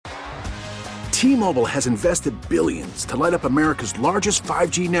T-Mobile has invested billions to light up America's largest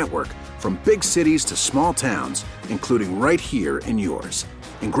 5G network, from big cities to small towns, including right here in yours.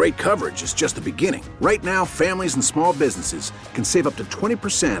 And great coverage is just the beginning. Right now, families and small businesses can save up to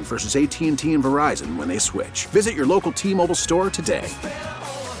 20% versus AT&T and Verizon when they switch. Visit your local T-Mobile store today.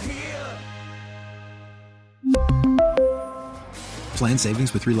 Plan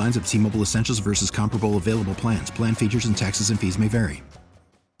savings with 3 lines of T-Mobile Essentials versus comparable available plans. Plan features and taxes and fees may vary.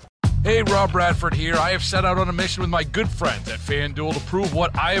 Hey, Rob Bradford here. I have set out on a mission with my good friends at FanDuel to prove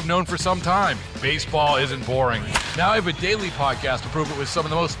what I have known for some time. Baseball isn't boring. Now I have a daily podcast to prove it with some of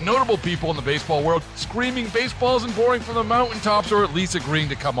the most notable people in the baseball world, screaming baseball isn't boring from the mountaintops, or at least agreeing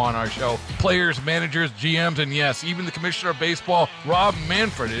to come on our show. Players, managers, GMs, and yes, even the commissioner of baseball, Rob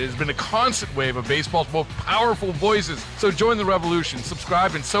Manfred. It has been a constant wave of baseball's most powerful voices. So join the revolution.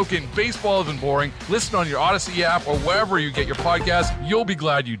 Subscribe and soak in Baseball Isn't Boring. Listen on your Odyssey app or wherever you get your podcast. You'll be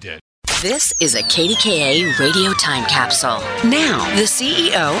glad you did. This is a KDKA radio time capsule. Now, the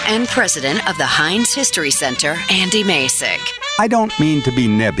CEO and president of the Heinz History Center, Andy Masek. I don't mean to be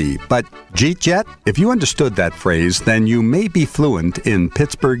nebby, but Jeet Jet? If you understood that phrase, then you may be fluent in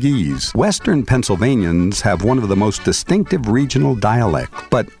Pittsburghese. Western Pennsylvanians have one of the most distinctive regional dialects.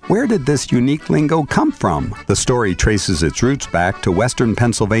 But where did this unique lingo come from? The story traces its roots back to Western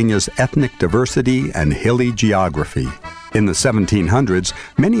Pennsylvania's ethnic diversity and hilly geography. In the 1700s,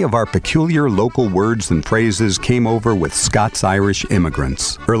 many of our peculiar local words and phrases came over with Scots-Irish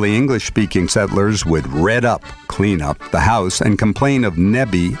immigrants. Early English-speaking settlers would red up, clean up the house, and complain of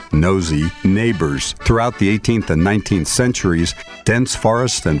nebby, nosy neighbors. Throughout the 18th and 19th centuries, dense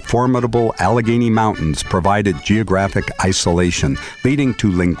forests and formidable Allegheny Mountains provided geographic isolation, leading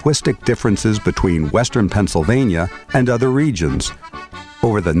to linguistic differences between Western Pennsylvania and other regions.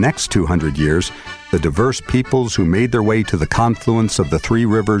 Over the next 200 years, the diverse peoples who made their way to the confluence of the three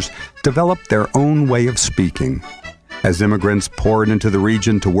rivers developed their own way of speaking. As immigrants poured into the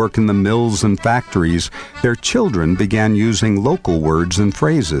region to work in the mills and factories, their children began using local words and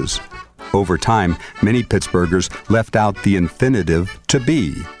phrases. Over time, many Pittsburghers left out the infinitive to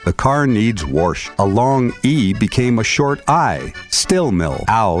be. The car needs wash. A long E became a short I. Still mill.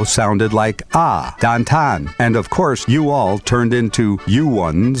 Ow sounded like ah. Dantan. And of course, you all turned into you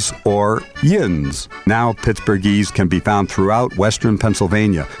ones or yins. Now Pittsburghese can be found throughout Western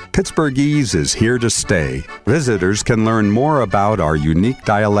Pennsylvania. Pittsburghese is here to stay. Visitors can learn more about our unique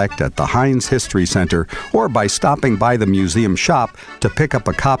dialect at the Heinz History Center or by stopping by the museum shop to pick up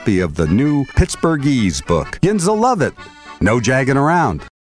a copy of the new Pittsburghese book. Yins will love it. No jagging around.